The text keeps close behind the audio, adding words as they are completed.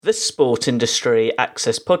The Sport Industry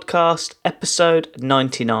Access Podcast, episode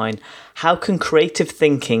 99. How can creative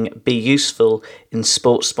thinking be useful in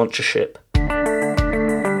sports sponsorship?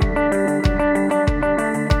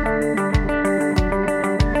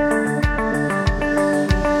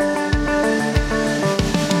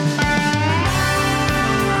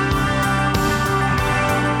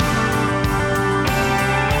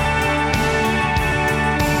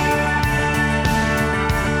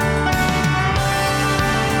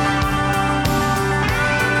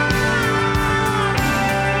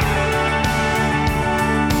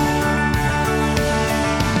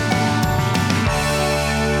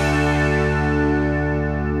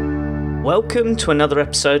 Welcome to another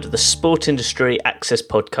episode of the Sport Industry Access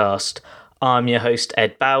Podcast. I'm your host,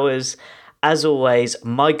 Ed Bowers. As always,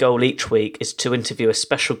 my goal each week is to interview a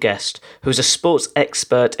special guest who's a sports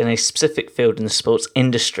expert in a specific field in the sports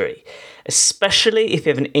industry, especially if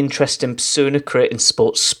you have an interest in pursuing a career in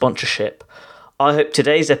sports sponsorship. I hope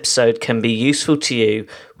today's episode can be useful to you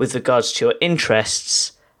with regards to your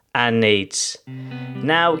interests and needs.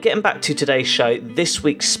 Now, getting back to today's show, this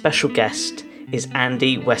week's special guest is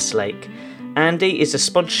Andy Westlake. Andy is a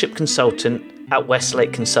sponsorship consultant at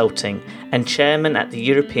Westlake Consulting and chairman at the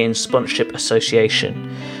European Sponsorship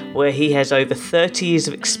Association, where he has over 30 years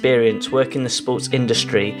of experience working in the sports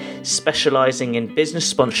industry, specialising in business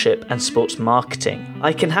sponsorship and sports marketing.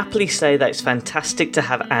 I can happily say that it's fantastic to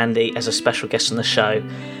have Andy as a special guest on the show.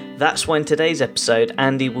 That's why in today's episode,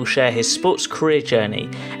 Andy will share his sports career journey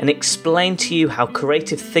and explain to you how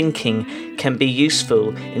creative thinking can be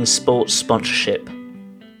useful in sports sponsorship.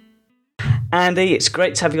 Andy, it's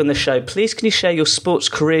great to have you on the show. Please, can you share your sports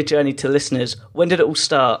career journey to listeners? When did it all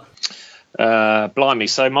start? Blimey.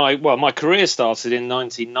 So my career started in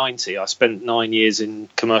 1990. I spent 9 years in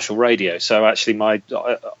commercial radio. So actually,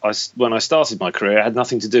 when I started my career, it had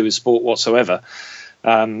nothing to do with sport whatsoever.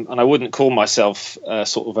 And I wouldn't call myself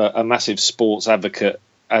sort of a massive sports advocate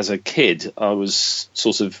as a kid. I was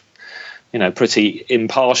sort of, pretty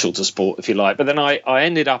impartial to sport, if you like. But then I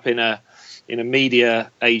ended up in a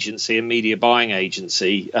media agency, a media buying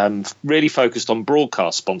agency, really focused on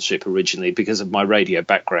broadcast sponsorship originally because of my radio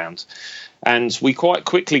background. And we quite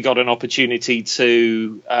quickly got an opportunity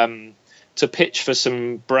to pitch for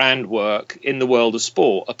some brand work in the world of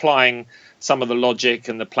sport, applying some of the logic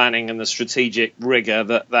and the planning and the strategic rigor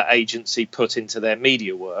that agency put into their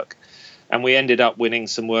media work. And we ended up winning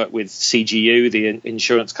some work with CGU, the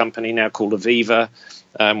insurance company now called Aviva.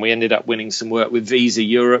 We ended up winning some work with Visa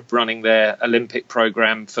Europe, running their Olympic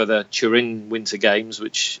program for the Turin Winter Games,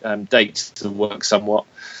 which dates the work somewhat.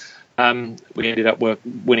 We ended up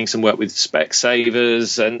winning some work with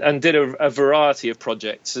Specsavers and did a variety of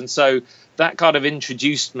projects. And so that kind of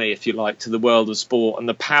introduced me, if you like, to the world of sport and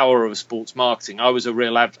the power of sports marketing. I was a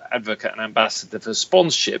real advocate and ambassador for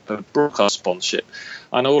sponsorship, of broadcast sponsorship,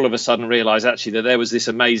 and all of a sudden realised actually that there was this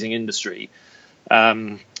amazing industry,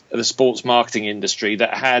 the sports marketing industry,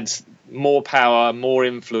 that had more power, more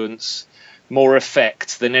influence, more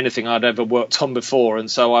effect than anything I'd ever worked on before. And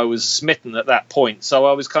so I was smitten at that point. So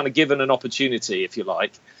I was kind of given an opportunity, if you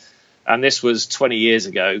like. And this was 20 years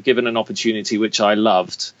ago, given an opportunity which I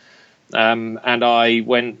loved. And I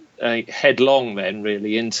went headlong then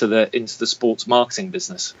really into the sports marketing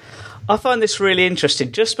business. I find this really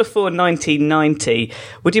interesting. Just before 1990,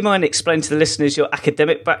 would you mind explaining to the listeners your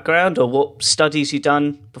academic background or what studies you've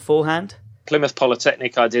done beforehand? Plymouth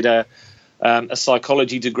Polytechnic, I did a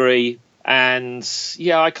psychology degree. And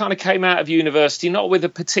I kind of came out of university not with a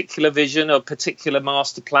particular vision or particular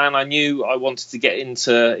master plan. I knew I wanted to get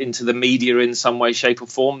into the media in some way, shape, or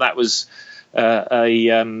form. That was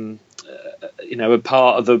a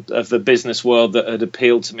part of the business world that had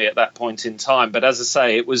appealed to me at that point in time. But as I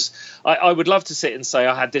say, it was I would love to sit and say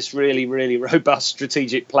I had this really, really robust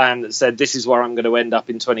strategic plan that said this is where I'm going to end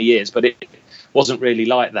up in 20 years, but it wasn't really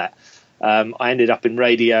like that. I ended up in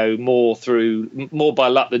radio more by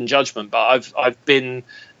luck than judgment, but I've been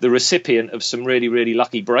the recipient of some really, really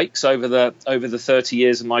lucky breaks over the 30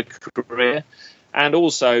 years of my career. And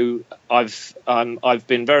also, I've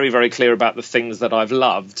been very, very clear about the things that I've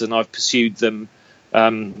loved, and I've pursued them,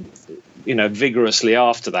 vigorously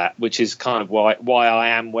after that, which is kind of why I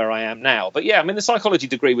am where I am now. But the psychology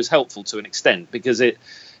degree was helpful to an extent because it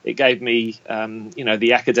gave me,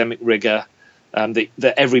 the academic rigor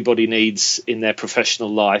that everybody needs in their professional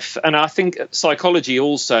life. And I think psychology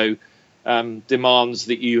also demands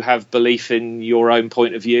that you have belief in your own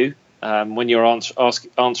point of view. When you're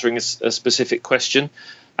answering a specific question.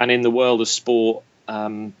 And in the world of sport,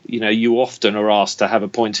 you often are asked to have a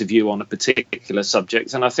point of view on a particular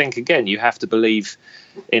subject. And I think, again, you have to believe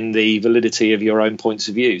in the validity of your own points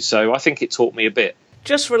of view. So I think it taught me a bit.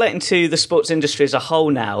 Just relating to the sports industry as a whole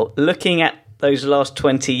now, looking at those last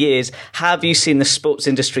 20 years, how have you seen the sports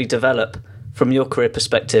industry develop from your career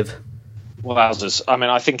perspective? Wowzers. I mean,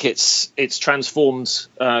 I think it's transformed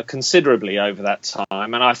considerably over that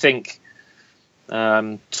time. And I think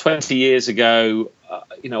 20 years ago,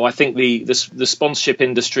 I think the sponsorship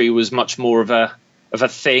industry was much more of a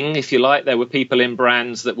thing, if you like. There were people in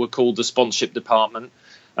brands that were called the sponsorship department,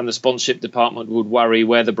 and the sponsorship department would worry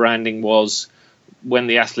where the branding was, when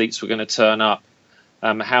the athletes were going to turn up,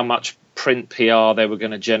 how much print PR they were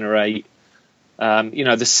going to generate.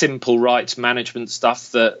 The simple rights management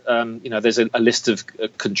stuff that, there's a list of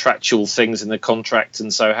contractual things in the contract.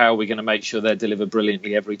 And so how are we going to make sure they're delivered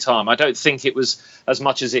brilliantly every time? I don't think it was, as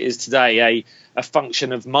much as it is today, a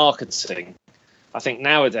function of marketing. I think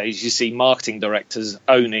nowadays you see marketing directors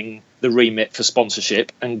owning the remit for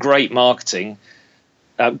sponsorship, and great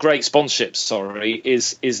sponsorship,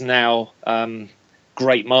 is now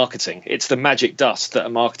great marketing. It's the magic dust that a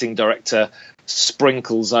marketing director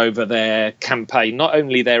sprinkles over their campaign, not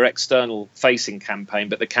only their external facing campaign,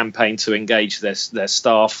 but the campaign to engage their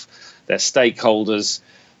staff, their stakeholders,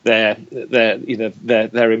 their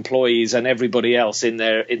employees, and everybody else in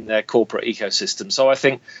their corporate ecosystem. So I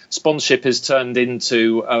think sponsorship has turned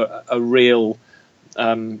into a real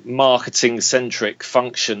marketing centric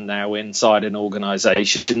function now inside an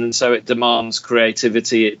organization, and so it demands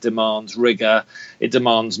creativity, it demands rigor, it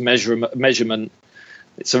demands measurement.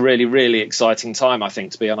 It's a really, really exciting time, I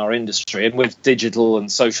think, to be in our industry. And with digital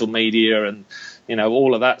and social media and,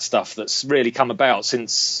 all of that stuff that's really come about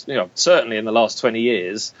since, certainly in the last 20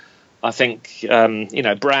 years, I think,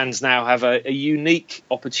 brands now have a unique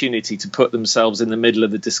opportunity to put themselves in the middle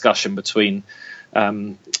of the discussion between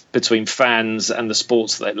fans and the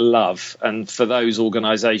sports that they love, and for those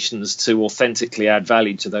organisations to authentically add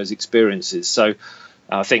value to those experiences. So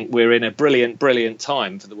I think we're in a brilliant, brilliant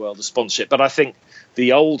time for the world of sponsorship. But I think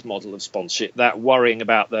the old model of sponsorship, that worrying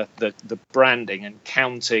about the branding and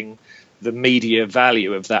counting the media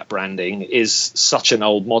value of that branding, is such an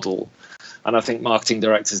old model. And I think marketing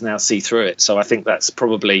directors now see through it. So I think that's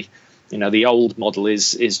probably, the old model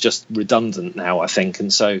is just redundant now, I think.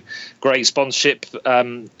 And so great sponsorship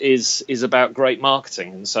is about great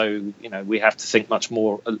marketing. And so, we have to think much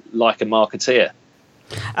more like a marketeer.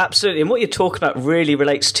 Absolutely. And what you're talking about really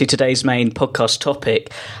relates to today's main podcast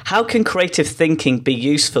topic. How can creative thinking be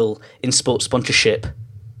useful in sports sponsorship?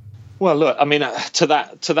 Well, look, I mean, to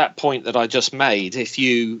that point that I just made, if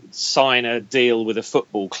you sign a deal with a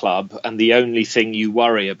football club and the only thing you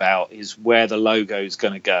worry about is where the logo is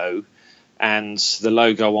going to go and the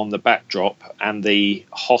logo on the backdrop and the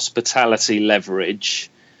hospitality leverage,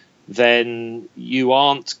 then you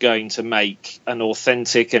aren't going to make an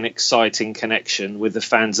authentic and exciting connection with the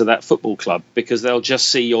fans of that football club, because they'll just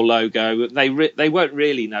see your logo. They won't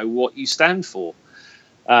really know what you stand for.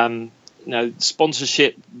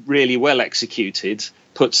 Sponsorship really well executed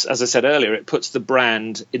puts, as I said earlier, it puts the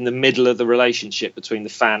brand in the middle of the relationship between the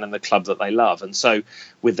fan and the club that they love. And so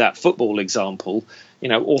with that football example,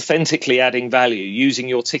 authentically adding value, using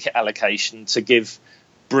your ticket allocation to give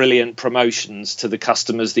brilliant promotions to the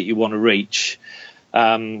customers that you want to reach,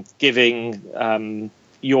 giving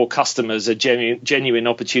your customers a genuine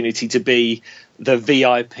opportunity to be the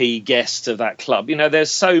VIP guest of that club.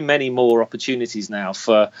 There's so many more opportunities now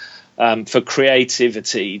for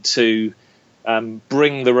creativity to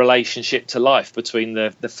bring the relationship to life between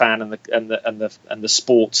the fan and the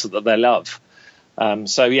sports that they love.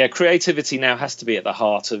 Creativity now has to be at the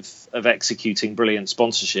heart of executing brilliant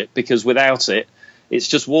sponsorship, because without it, it's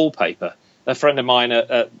just wallpaper. A friend of mine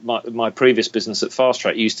at my previous business at Fast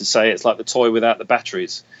Track used to say it's like the toy without the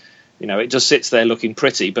batteries. It just sits there looking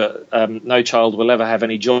pretty, but no child will ever have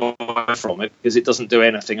any joy from it, because it doesn't do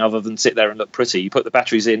anything other than sit there and look pretty. You put the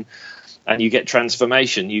batteries in and you get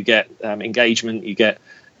transformation, you get engagement, you get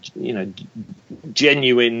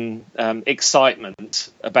genuine excitement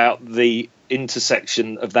about the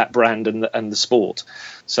intersection of that brand and the sport.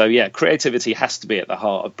 So creativity has to be at the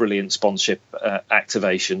heart of brilliant sponsorship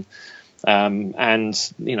activation,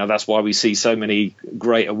 and that's why we see so many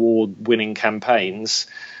great award-winning campaigns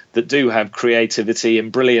that do have creativity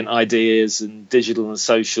and brilliant ideas and digital and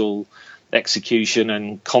social execution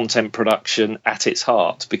and content production at its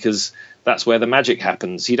heart, because that's where the magic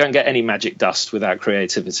happens. You don't get any magic dust without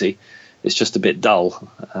creativity. It's just a bit dull.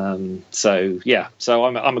 So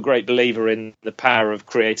I'm a great believer in the power of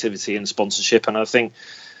creativity and sponsorship. And I think,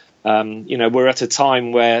 we're at a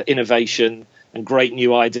time where innovation and great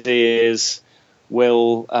new ideas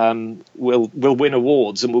will win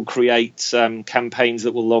awards and will create campaigns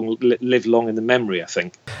that will live long in the memory, I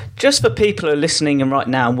think. Just for people who are listening and right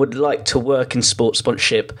now and would like to work in sports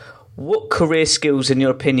sponsorship, what career skills, in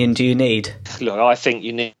your opinion, do you need? Look, I think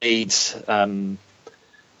you need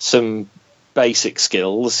some basic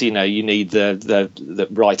skills. You need the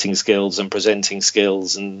writing skills and presenting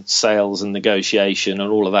skills and sales and negotiation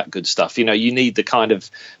and all of that good stuff. You need the kind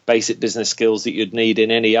of basic business skills that you'd need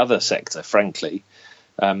in any other sector, frankly.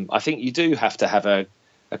 I think you do have to have a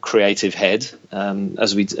creative head,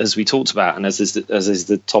 as we talked about, and as is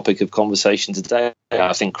the topic of conversation today.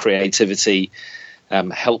 I think creativity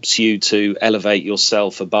helps you to elevate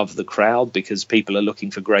yourself above the crowd, because people are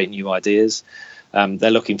looking for great new ideas.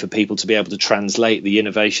 They're looking for people to be able to translate the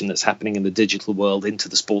innovation that's happening in the digital world into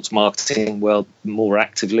the sports marketing world more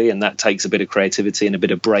actively, and that takes a bit of creativity and a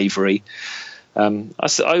bit of bravery. I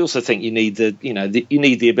also think you need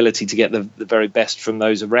the ability to get the very best from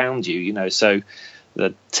those around you. So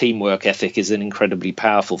the teamwork ethic is an incredibly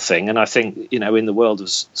powerful thing, and I think in the world of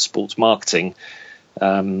sports marketing,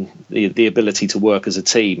 the ability to work as a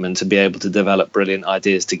team and to be able to develop brilliant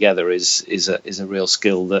ideas together is a real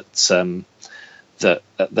skill that's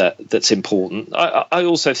important. I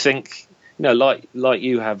also think, like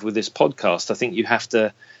you have with this podcast, I think you have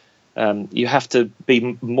to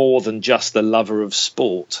be more than just a lover of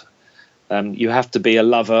sport. You have to be a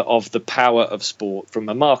lover of the power of sport from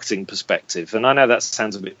a marketing perspective. And I know that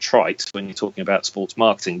sounds a bit trite when you're talking about sports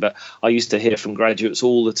marketing, but I used to hear from graduates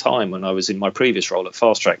all the time when I was in my previous role at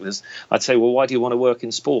Fast Track. I'd say, well, why do you want to work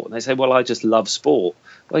in sport? And they say, well, I just love sport.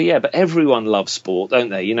 Well, yeah, but everyone loves sport, don't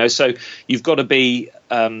they? So you've got to be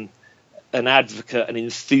an advocate, an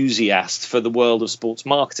enthusiast for the world of sports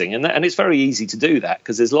marketing. And it's very easy to do that,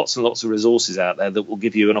 because there's lots and lots of resources out there that will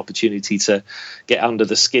give you an opportunity to get under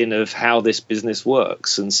the skin of how this business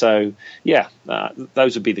works. And so,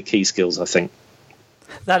 those would be the key skills, I think.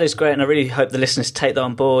 That is great, and I really hope the listeners take that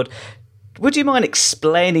on board. Would you mind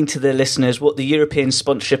explaining to the listeners what the European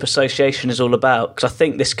Sponsorship Association is all about? Because I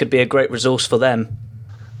think this could be a great resource for them.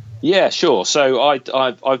 Yeah, sure. So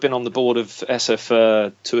I've been on the board of ESSA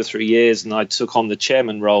for 2 or 3 years, and I took on the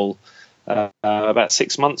chairman role about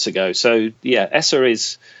 6 months ago. So yeah, ESSA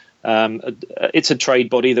is it's a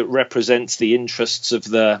trade body that represents the interests of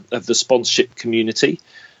the sponsorship community.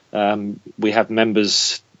 We have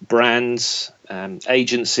members, brands,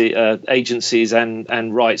 agencies,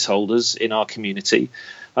 and rights holders in our community.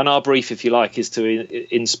 And our brief, if you like, is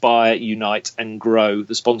to inspire, unite, and grow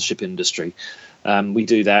the sponsorship industry. We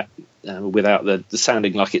do that without the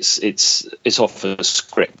sounding like it's off a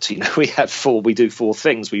script. We do 4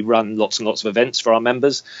 things. We run lots and lots of events for our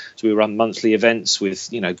members. So we run monthly events with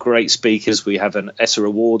great speakers. We have an ESSA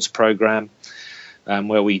Awards program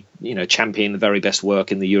where we champion the very best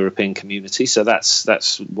work in the European community. So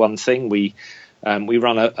that's one thing. We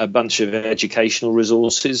run a bunch of educational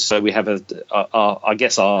resources. So we have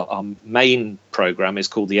our main program is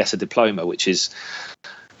called the ESSA Diploma, which is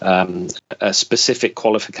a specific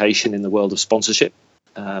qualification in the world of sponsorship.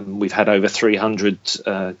 We've had over 300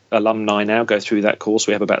 alumni now go through that course.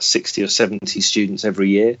 We have about 60 or 70 students every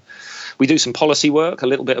year. We do some policy work, a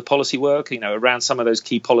little bit of policy work, around some of those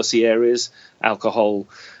key policy areas: alcohol,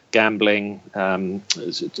 gambling,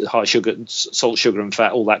 high sugar, salt, sugar and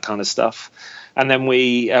fat, all that kind of stuff. And then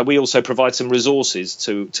we also provide some resources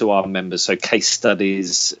to our members, so case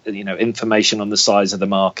studies, information on the size of the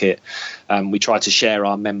market. We try to share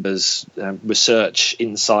our members' research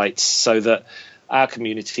insights so that our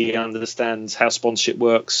community understands how sponsorship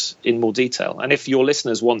works in more detail. And if your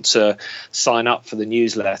listeners want to sign up for the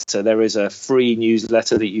newsletter, there is a free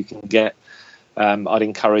newsletter that you can get. I'd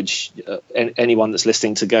encourage anyone that's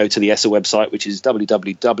listening to go to the ESSA website, which is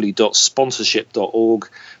www.sponsorship.org,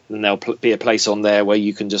 and there'll be a place on there where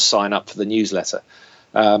you can just sign up for the newsletter.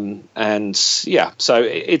 So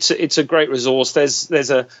it's a great resource. There's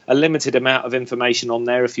a limited amount of information on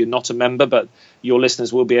there if you're not a member, but your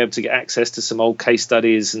listeners will be able to get access to some old case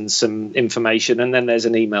studies and some information. And then there's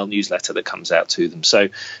an email newsletter that comes out to them. So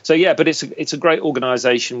but it's a great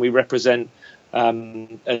organisation. We represent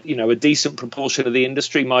a decent proportion of the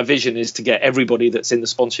industry. My vision is to get everybody that's in the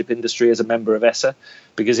sponsorship industry as a member of ESSA,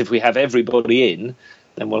 because if we have everybody in,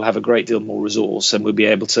 then we'll have a great deal more resource and we'll be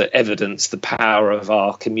able to evidence the power of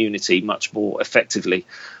our community much more effectively.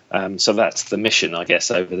 So that's the mission, I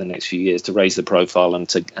guess, over the next few years, to raise the profile and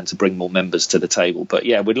to bring more members to the table. But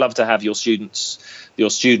yeah, we'd love to have your student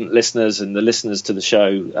listeners and the listeners to the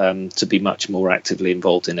show to be much more actively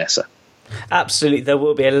involved in ESSA. Absolutely. There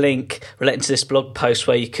will be a link relating to this blog post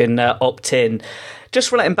where you can opt in. Just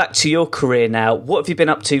relating back to your career now, what have you been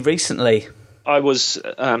up to recently? I was,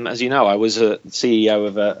 as you know, I was a CEO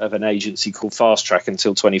of an agency called Fast Track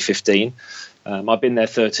until 2015. I've been there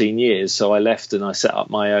 13 years, so I left and I set up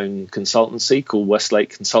my own consultancy called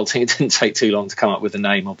Westlake Consulting. It didn't take too long to come up with a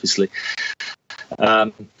name, obviously.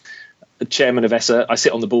 Chairman of ESSA, I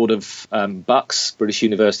sit on the board of BUCS, British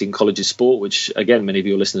University and College of Sport, which, again, many of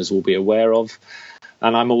your listeners will be aware of.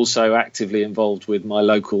 And I'm also actively involved with my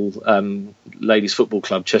local ladies football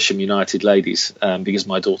club, Chesham United Ladies, because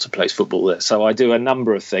my daughter plays football there. So I do a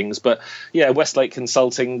number of things. But yeah, Westlake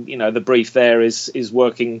Consulting, the brief there is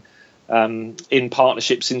working in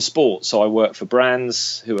partnerships in sport. So I work for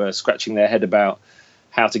brands who are scratching their head about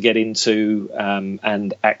how to get into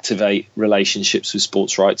and activate relationships with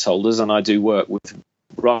sports rights holders. And I do work with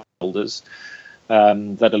rights holders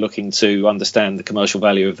that are looking to understand the commercial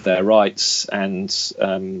value of their rights and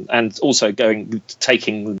also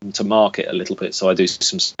taking them to market a little bit. So I do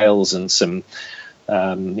some sales and some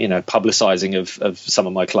publicizing of some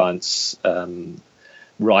of my clients'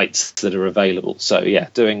 rights that are available. So yeah,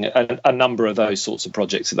 doing a number of those sorts of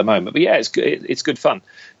projects at the moment. But yeah, it's good fun.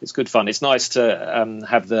 It's good fun. It's nice to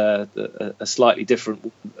have a slightly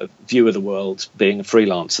different view of the world being a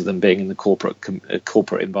freelancer than being in the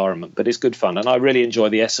corporate environment. But it's good fun, and I really enjoy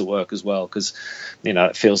the ESSA work as well because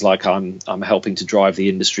it feels like I'm helping to drive the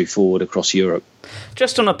industry forward across Europe.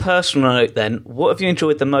 Just on a personal note, then, what have you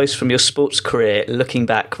enjoyed the most from your sports career, looking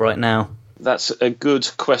back right now? That's a good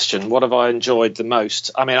question. What have I enjoyed the most?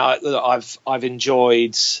 I mean, I've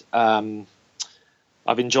enjoyed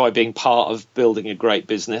being part of building a great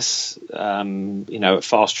business. At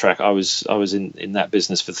Fast Track, I was in that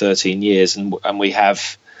business for 13 years, and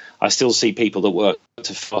I still see people that work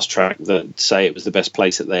to Fast Track that say it was the best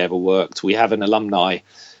place that they ever worked. We have an alumni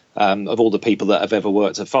of all the people that have ever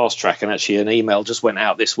worked at Fast Track, and actually an email just went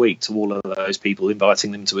out this week to all of those people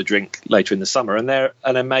inviting them to a drink later in the summer. And they're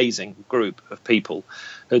an amazing group of people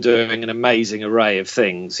who are doing an amazing array of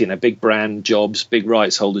things, big brand jobs, big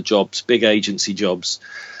rights holder jobs, big agency jobs.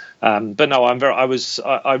 But no,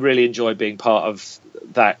 I really enjoyed being part of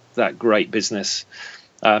that great business.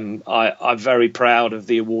 I'm very proud of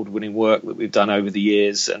the award-winning work that we've done over the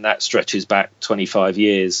years, and that stretches back 25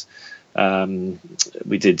 years.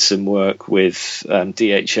 We did some work with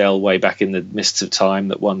DHL way back in the mists of time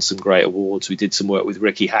that won some great awards. We did some work with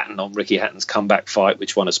Ricky Hatton on Ricky Hatton's Comeback Fight,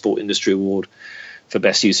 which won a Sport Industry Award for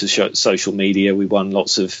best use of social media. We won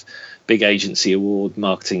lots of big agency award,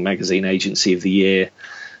 Marketing Magazine Agency of the Year.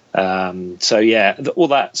 So yeah, all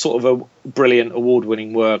that sort of a brilliant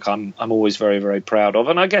award-winning work I'm always very, very proud of.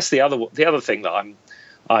 And I guess the other thing that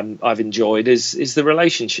I've enjoyed is the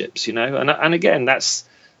relationships, and again, that's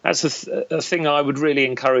a thing I would really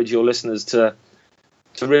encourage your listeners to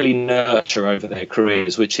really nurture over their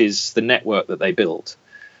careers, which is the network that they build.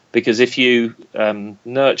 Because if you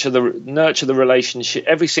nurture the relationship,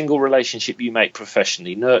 every single relationship you make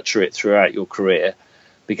professionally, nurture it throughout your career,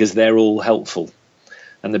 because they're all helpful.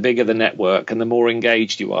 And the bigger the network, and the more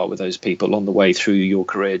engaged you are with those people on the way through your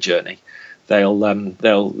career journey, that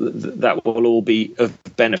will all be of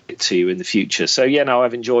benefit to you in the future. So yeah, no,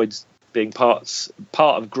 I've enjoyed being part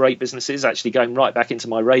of great businesses. Actually, going right back into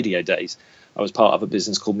my radio days, I was part of a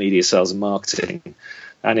business called Media Sales and Marketing,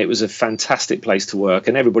 and it was a fantastic place to work.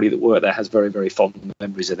 And everybody that worked there has very, very fond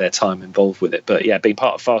memories of their time involved with it. But yeah, being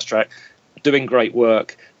part of Fast Track, doing great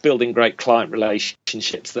work, building great client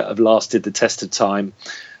relationships that have lasted the test of time,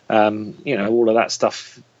 all of that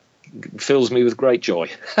stuff fills me with great joy.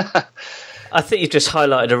 I think you've just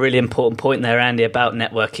highlighted a really important point there, Andy, about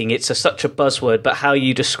networking. It's such a buzzword, but how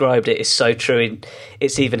you described it is so true.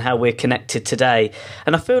 It's even how we're connected today.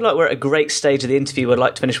 And I feel like we're at a great stage of the interview. I'd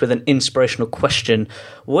like to finish with an inspirational question.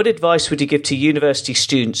 What advice would you give to university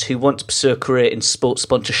students who want to pursue a career in sports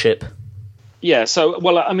sponsorship? Yeah, so,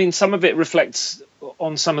 well, I mean, some of it reflects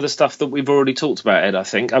on some of the stuff that we've already talked about, Ed, I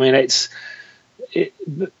think. I mean,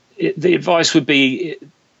 the advice would be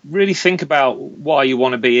really think about why you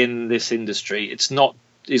want to be in this industry. It's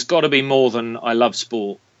got to be more than I love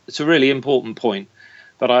sport. It's a really important point.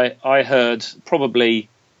 But I heard probably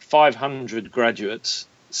 500 graduates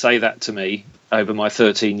say that to me over my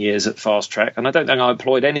 13 years at Fast Track, and I don't think I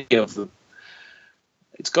employed any of them.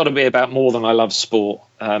 It's got to be about more than I love sport.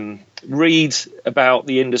 Read about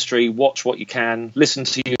the industry, watch what you can, listen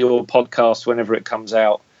to your podcast whenever it comes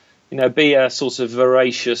out. Be a sort of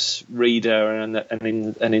voracious reader and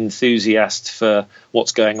an enthusiast for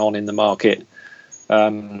what's going on in the market.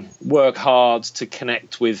 Work hard to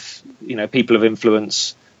connect with, people of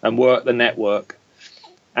influence and work the network.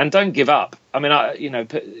 And don't give up. I mean,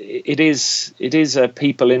 it is a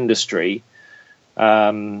people industry,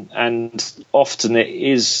 And often it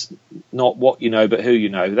is not what you know, but who you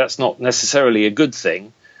know. That's not necessarily a good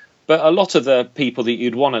thing. But a lot of the people that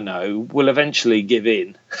you'd want to know will eventually give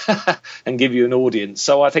in and give you an audience.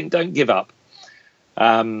 So I think don't give up.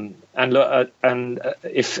 And look,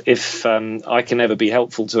 if I can ever be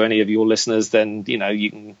helpful to any of your listeners, then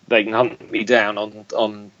they can hunt me down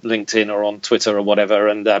on LinkedIn or on Twitter or whatever,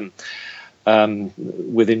 and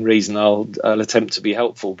within reason, I'll attempt to be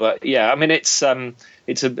helpful. But yeah, I mean, it's a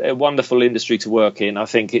wonderful industry to work in. I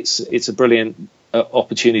think it's a brilliant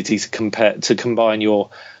opportunity to combine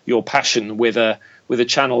your passion with a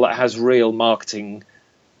channel that has real marketing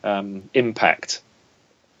impact.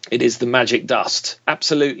 It is the magic dust,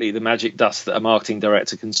 absolutely the magic dust that a marketing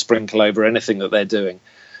director can sprinkle over anything that they're doing.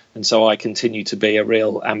 And so I continue to be a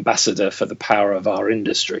real ambassador for the power of our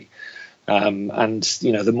industry. And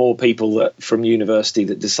the more people that from university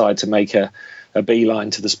that decide to make a beeline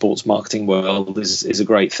to the sports marketing world is a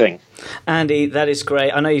great thing. Andy, that is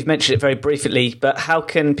great. I know you've mentioned it very briefly, but how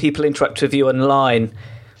can people interact with you online?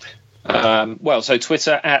 So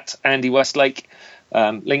Twitter at Andy Westlake,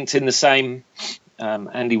 LinkedIn the same.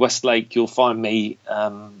 Andy Westlake, you'll find me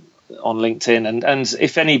on LinkedIn. And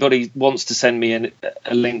if anybody wants to send me a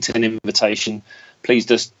LinkedIn invitation, please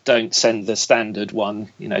just don't send the standard one.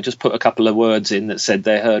 Just put a couple of words in that said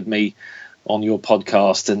they heard me on your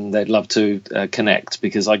podcast and they'd love to connect,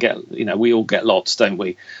 because I get, we all get lots, don't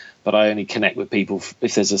we? But I only connect with people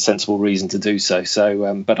if there's a sensible reason to do so.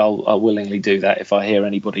 So, but I'll willingly do that if I hear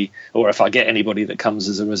anybody, or if I get anybody that comes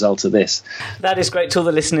as a result of this. That is great. To all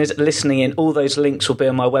the listeners listening in, all those links will be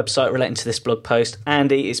on my website relating to this blog post.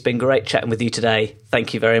 Andy, it's been great chatting with you today.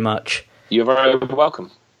 Thank you very much. You're very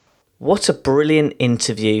welcome. What a brilliant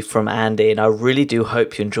interview from Andy, and I really do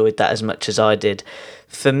hope you enjoyed that as much as I did.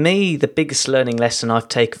 For me, the biggest learning lesson I've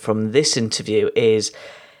taken from this interview is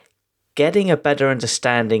getting a better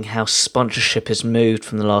understanding how sponsorship has moved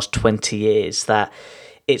from the last 20 years, that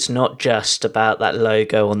it's not just about that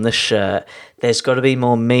logo on the shirt. There's got to be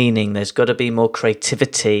more meaning. There's got to be more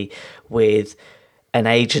creativity with an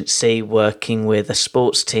agency working with a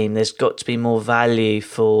sports team. There's got to be more value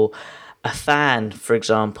for a fan, for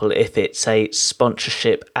example, if it's a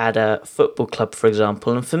sponsorship at a football club, for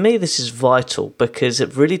example. And for me, this is vital because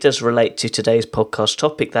it really does relate to today's podcast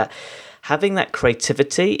topic, that having that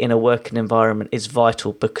creativity in a working environment is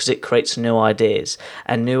vital because it creates new ideas,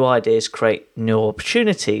 and new ideas create new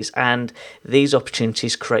opportunities, and these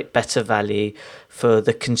opportunities create better value for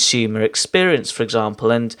the consumer experience, for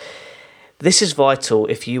example. And this is vital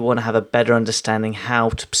if you want to have a better understanding how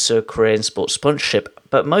to pursue a career in sports sponsorship,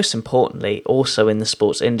 but most importantly, also in the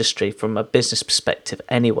sports industry from a business perspective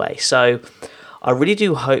anyway. So I really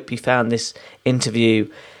do hope you found this interview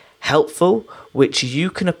helpful, which you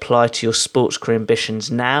can apply to your sports career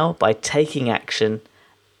ambitions now by taking action,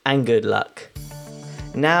 and good luck.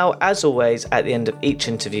 Now, as always, at the end of each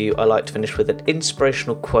interview, I like to finish with an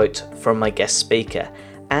inspirational quote from my guest speaker.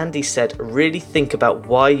 Andy said, really think about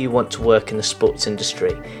why you want to work in the sports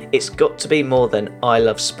industry. It's got to be more than I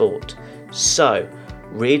love sport. So,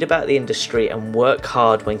 read about the industry and work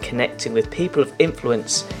hard when connecting with people of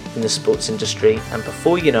influence in the sports industry, and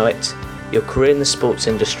before you know it, your career in the sports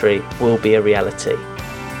industry will be a reality.